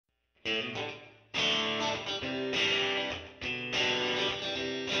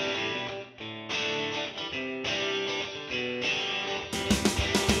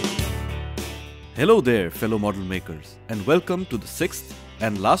Hello there, fellow model makers, and welcome to the sixth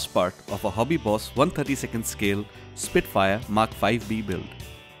and last part of a Hobby Boss 1/32 scale Spitfire Mk 5B build.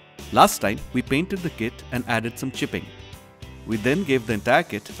 Last time we painted the kit and added some chipping. We then gave the entire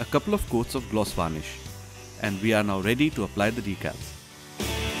kit a couple of coats of gloss varnish, and we are now ready to apply the decals.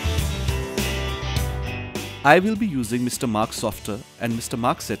 I will be using Mr. Mark Softer and Mr.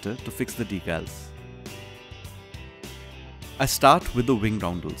 Mark Setter to fix the decals. I start with the wing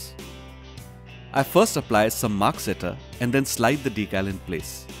roundels. I first apply some Mark Setter and then slide the decal in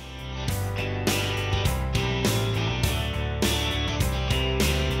place.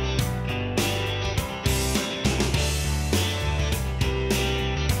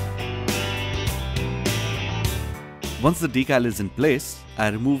 Once the decal is in place, I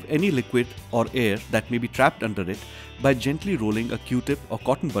remove any liquid or air that may be trapped under it by gently rolling a Q-tip or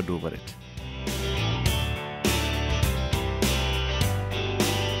cotton bud over it.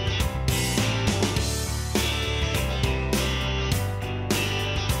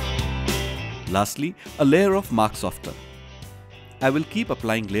 Lastly, a layer of Mark Softer. I will keep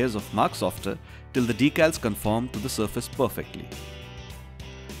applying layers of Mark Softer till the decals conform to the surface perfectly.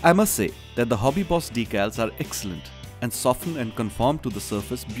 I must say that the Hobby Boss decals are excellent and soften and conform to the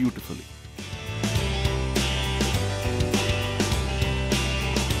surface beautifully.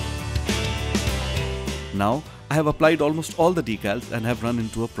 Now, I have applied almost all the decals and have run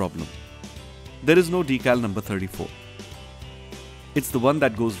into a problem. There is no decal number 34. It's the one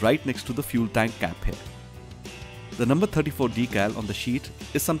that goes right next to the fuel tank cap here. The number 34 decal on the sheet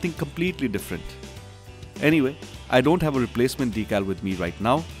is something completely different. Anyway, I don't have a replacement decal with me right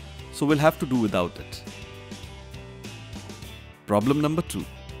now, so we'll have to do without it. Problem number 2.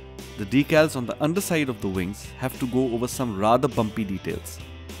 The decals on the underside of the wings have to go over some rather bumpy details.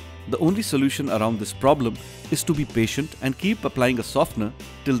 The only solution around this problem is to be patient and keep applying a softener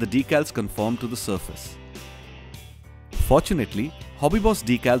till the decals conform to the surface. Fortunately, Hobby Boss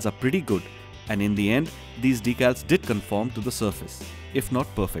decals are pretty good, and in the end, these decals did conform to the surface, if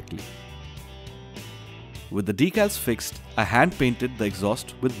not perfectly. With the decals fixed, I hand painted the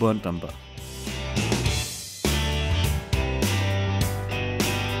exhaust with burnt umber.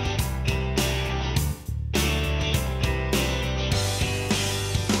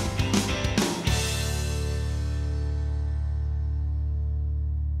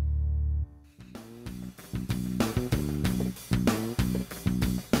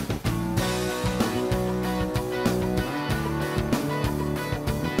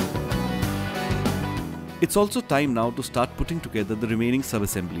 It's also time now to start putting together the remaining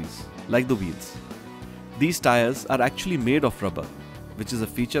sub-assemblies, like the wheels. These tires are actually made of rubber, which is a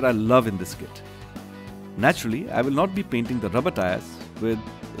feature I love in this kit. Naturally, I will not be painting the rubber tires with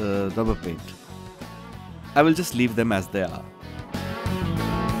rubber paint. I will just leave them as they are.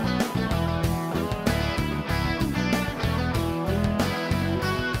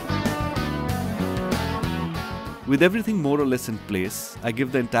 With everything more or less in place, I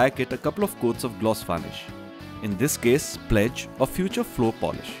give the entire kit a couple of coats of gloss varnish. In this case, Pledge or Future Flow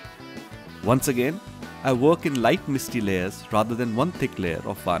Polish. Once again, I work in light misty layers rather than one thick layer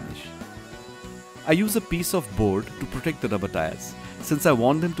of varnish. I use a piece of board to protect the rubber tires, since I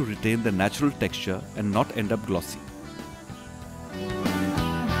want them to retain their natural texture and not end up glossy.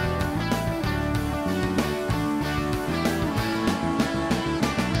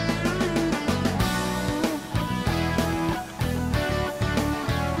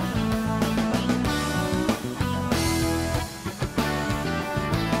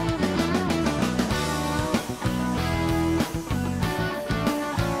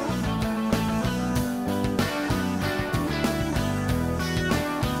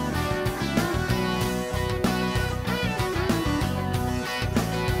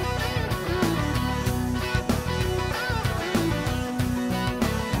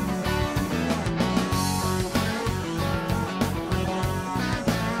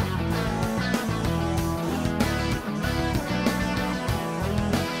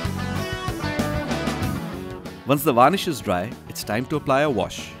 Once the varnish is dry, it's time to apply a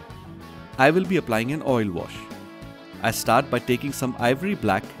wash. I will be applying an oil wash. I start by taking some ivory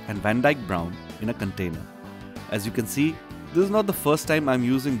black and Van Dyke brown in a container. As you can see, this is not the first time I'm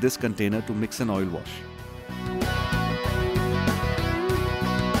using this container to mix an oil wash.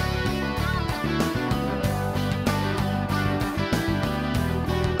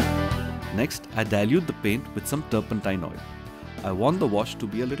 Next, I dilute the paint with some turpentine oil. I want the wash to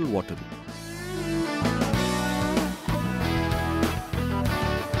be a little watery.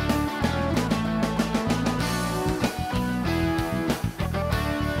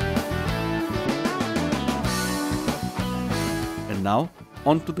 Now,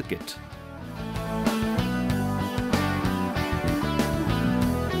 onto the kit.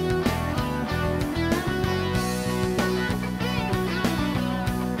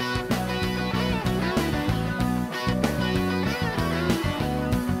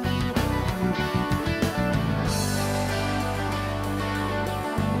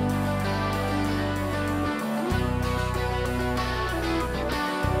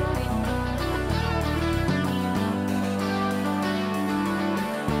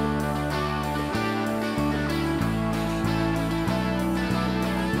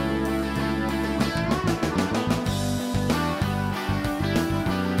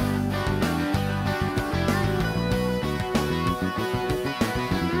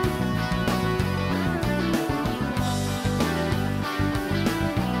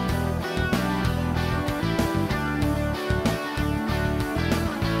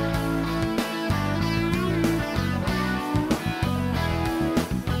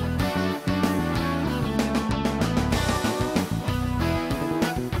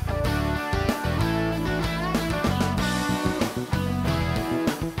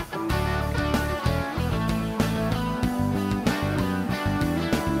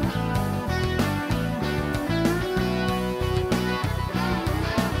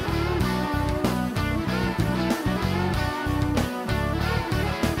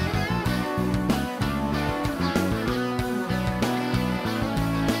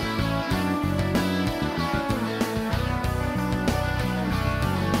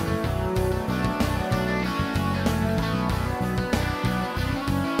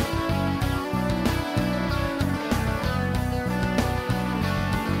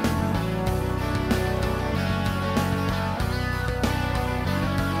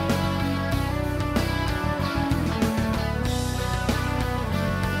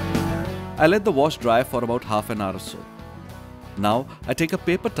 I let the wash dry for about half an hour or so. Now I take a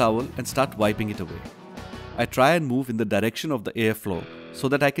paper towel and start wiping it away. I try and move in the direction of the airflow so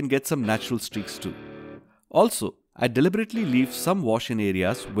that I can get some natural streaks too. Also, I deliberately leave some wash in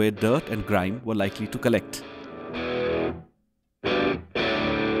areas where dirt and grime were likely to collect.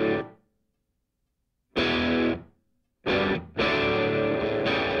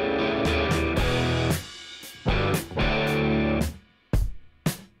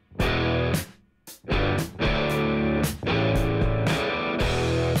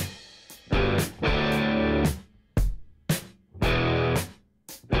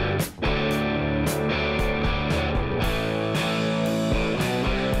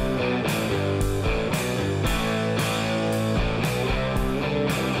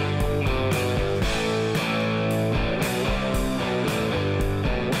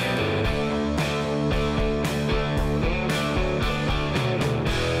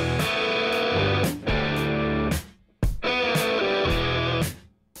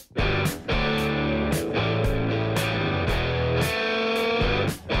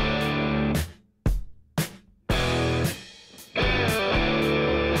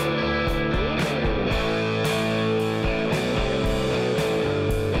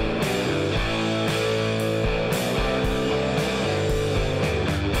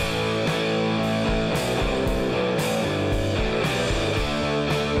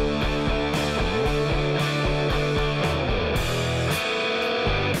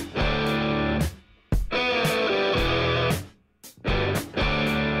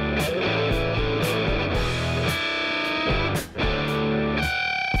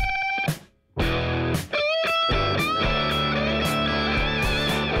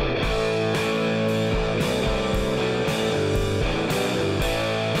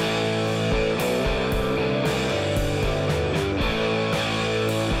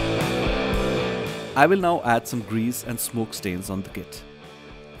 I will now add some grease and smoke stains on the kit.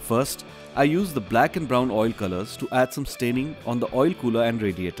 First, I use the black and brown oil colors to add some staining on the oil cooler and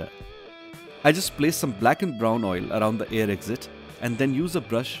radiator. I just place some black and brown oil around the air exit and then use a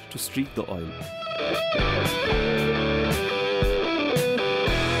brush to streak the oil.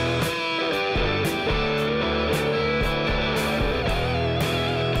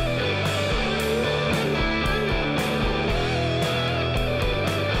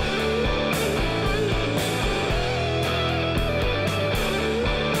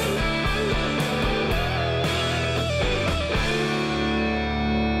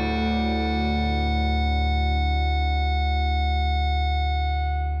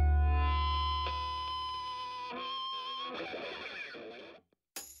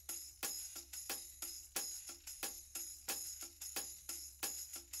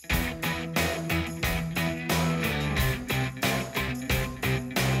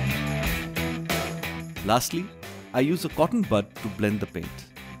 Lastly, I use a cotton bud to blend the paint.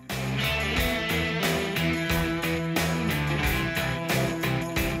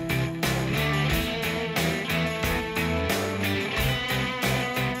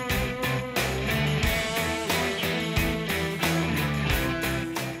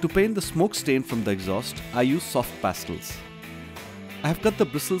 To paint the smoke stain from the exhaust, I use soft pastels. I have cut the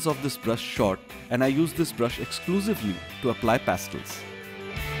bristles of this brush short and I use this brush exclusively to apply pastels.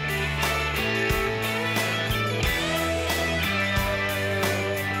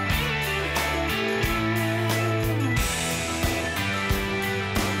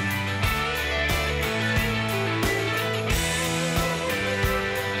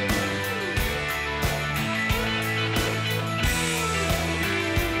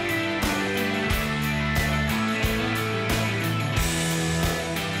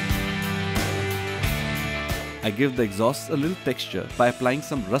 I give the exhausts a little texture by applying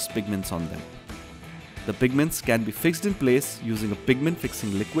some rust pigments on them. The pigments can be fixed in place using a pigment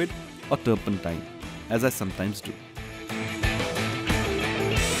fixing liquid or turpentine, as I sometimes do.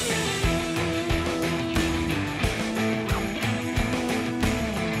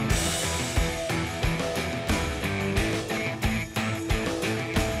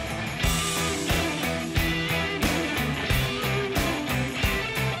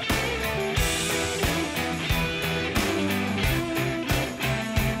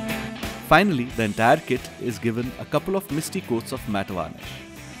 Finally, the entire kit is given a couple of misty coats of matte varnish.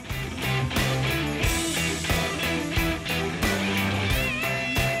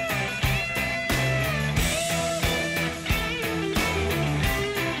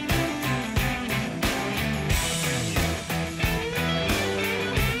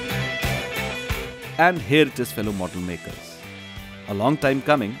 And here it is, fellow model makers. A long time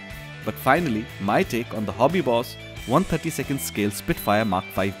coming, but finally my take on the Hobby Boss 1/32 scale Spitfire Mark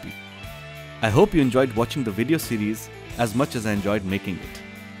 5B. I hope you enjoyed watching the video series as much as I enjoyed making it.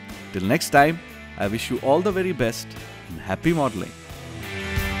 Till next time, I wish you all the very best and happy modeling.